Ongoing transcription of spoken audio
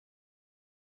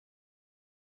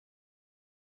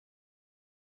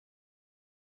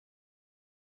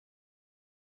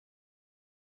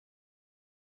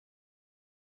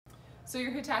So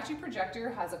your Hitachi projector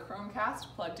has a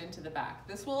Chromecast plugged into the back.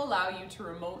 This will allow you to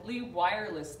remotely,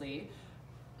 wirelessly,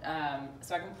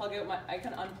 so I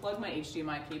can unplug my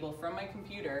HDMI cable from my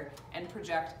computer and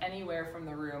project anywhere from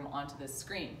the room onto this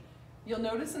screen. You'll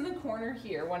notice in the corner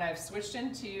here when I've switched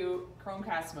into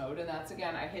Chromecast mode, and that's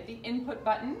again, I hit the input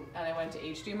button and I went to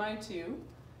HDMI 2.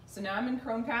 So now I'm in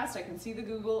Chromecast, I can see the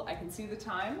Google, I can see the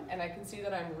time, and I can see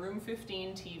that I'm room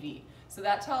 15 TV. So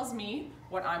that tells me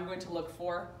what I'm going to look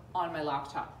for on my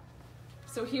laptop.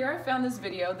 So here I found this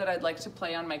video that I'd like to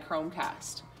play on my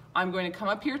Chromecast. I'm going to come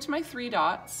up here to my three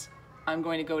dots, I'm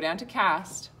going to go down to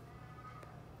Cast,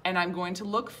 and I'm going to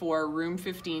look for room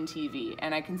 15 TV,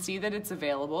 and I can see that it's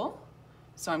available.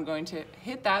 So I'm going to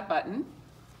hit that button,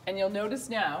 and you'll notice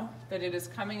now that it is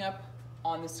coming up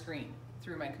on the screen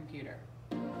through my computer.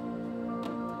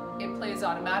 It plays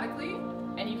automatically,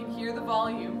 and you can hear the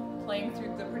volume playing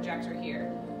through the projector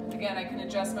here. Again, I can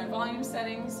adjust my volume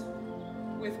settings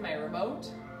with my remote,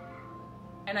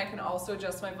 and I can also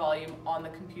adjust my volume on the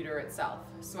computer itself.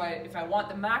 So if I want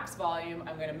the max volume,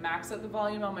 I'm going to max out the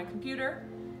volume on my computer,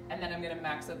 and then I'm going to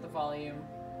max out the volume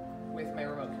with my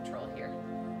remote control here.